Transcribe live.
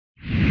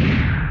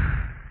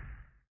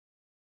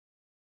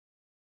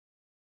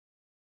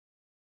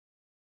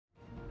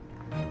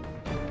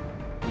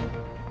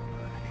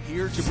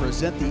to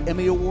present the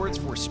Emmy Awards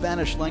for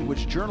Spanish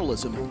language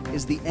journalism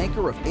is the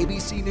anchor of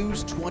ABC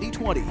News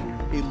 2020,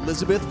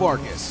 Elizabeth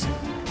Vargas.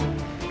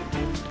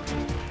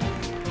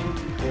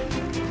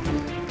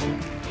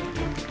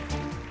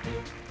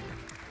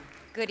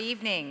 Good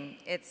evening.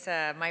 It's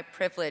my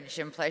privilege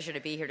and pleasure to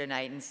be here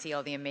tonight and see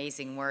all the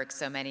amazing work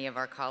so many of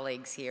our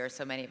colleagues here,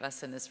 so many of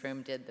us in this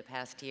room did the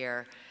past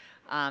year.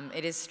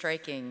 It is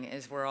striking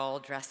as we're all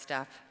dressed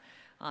up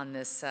on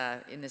this,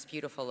 in this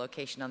beautiful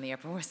location on the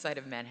Upper West Side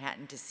of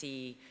Manhattan to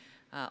see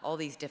all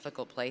these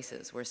difficult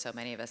places where so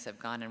many of us have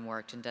gone and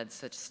worked and done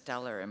such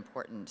stellar,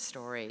 important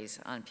stories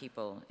on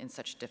people in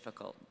such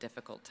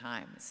difficult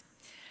times.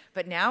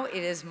 But now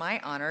it is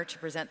my honor to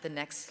present the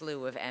next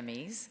slew of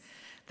Emmys.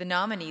 The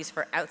nominees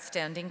for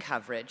outstanding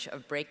coverage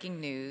of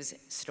breaking news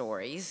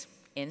stories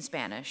in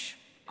Spanish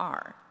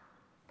are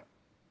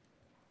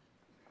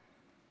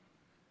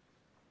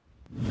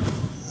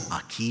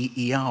Aquí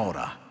y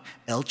ahora,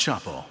 El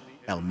Chapo,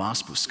 el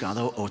más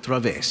buscado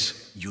otra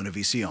vez,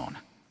 Univision.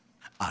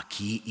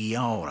 Aquí y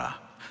ahora,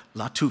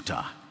 La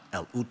Tuta,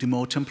 el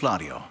último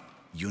templario,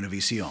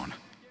 Univision.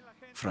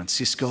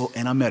 Francisco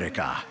en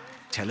América,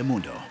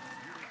 Telemundo.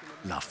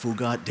 La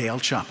fuga de El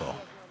Chapo,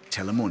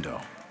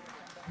 Telemundo.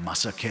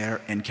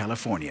 Massacre en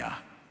California,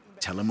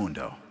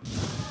 Telemundo.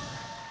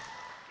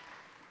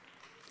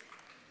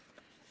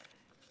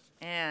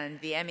 And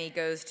the Emmy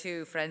goes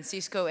to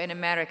Francisco en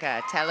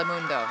America,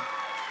 Telemundo.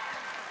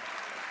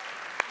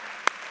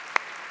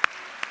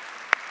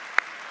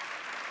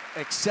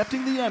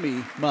 Accepting the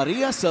Emmy,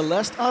 Maria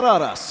Celeste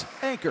Araras,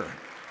 anchor.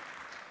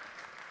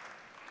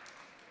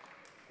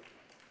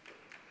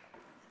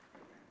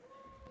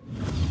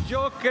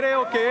 Yo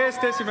creo que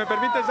este, si me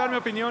permites dar mi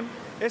opinión,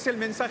 es el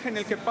mensaje en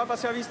el que Papa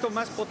se ha visto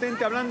más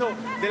potente, hablando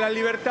de la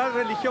libertad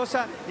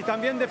religiosa y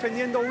también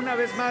defendiendo una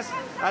vez más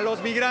a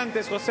los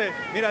migrantes, José.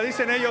 Mira,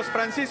 dicen ellos,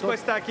 Francisco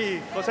está aquí,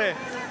 José.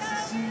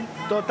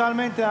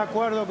 Totalmente de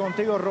acuerdo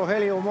contigo,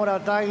 Rogelio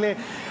Mora Tagle,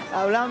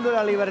 hablando de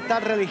la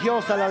libertad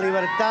religiosa, la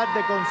libertad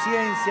de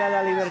conciencia,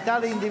 la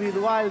libertad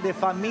individual, de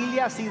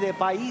familias y de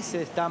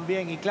países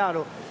también. Y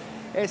claro,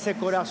 ese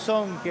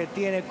corazón que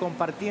tiene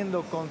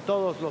compartiendo con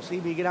todos los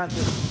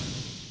inmigrantes.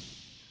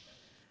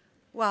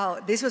 Wow,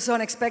 this was so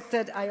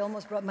unexpected. I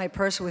almost brought my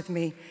purse with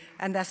me,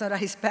 and that's not a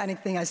Hispanic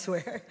thing, I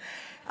swear.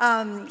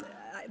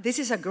 This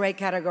is a great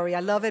category.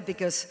 I love it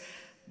because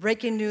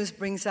breaking news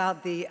brings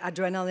out the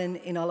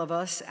adrenaline in all of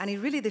us, and it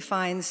really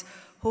defines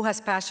who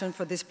has passion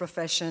for this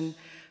profession,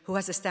 who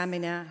has the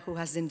stamina, who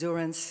has the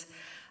endurance.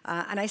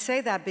 And I say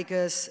that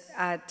because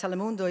at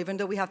Telemundo, even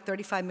though we have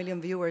 35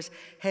 million viewers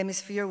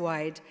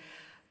hemisphere-wide,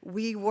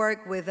 we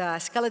work with a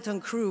skeleton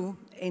crew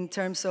in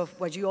terms of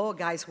what you all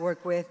guys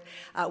work with.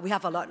 We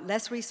have a lot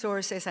less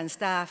resources and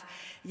staff,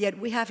 yet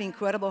we have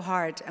incredible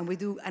heart and we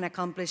do and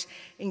accomplish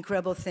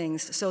incredible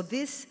things. So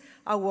this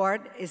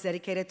award is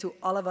dedicated to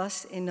all of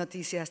us in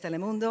Noticias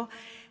Telemundo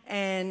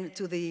and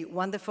to the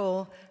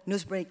wonderful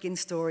news-breaking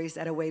stories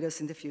that await us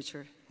in the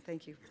future.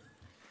 Thank you.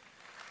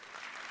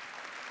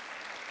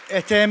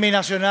 Este Emmy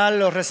Nacional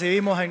lo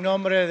recibimos en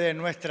nombre de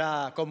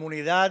nuestra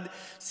comunidad,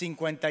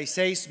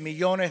 56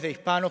 millones de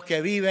hispanos que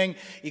viven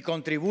y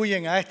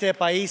contribuyen a este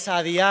país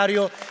a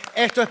diario.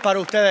 Esto es para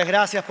ustedes.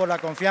 Gracias por la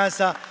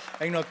confianza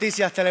en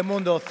Noticias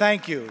Telemundo.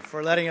 Thank you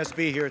for letting us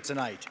be here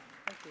tonight.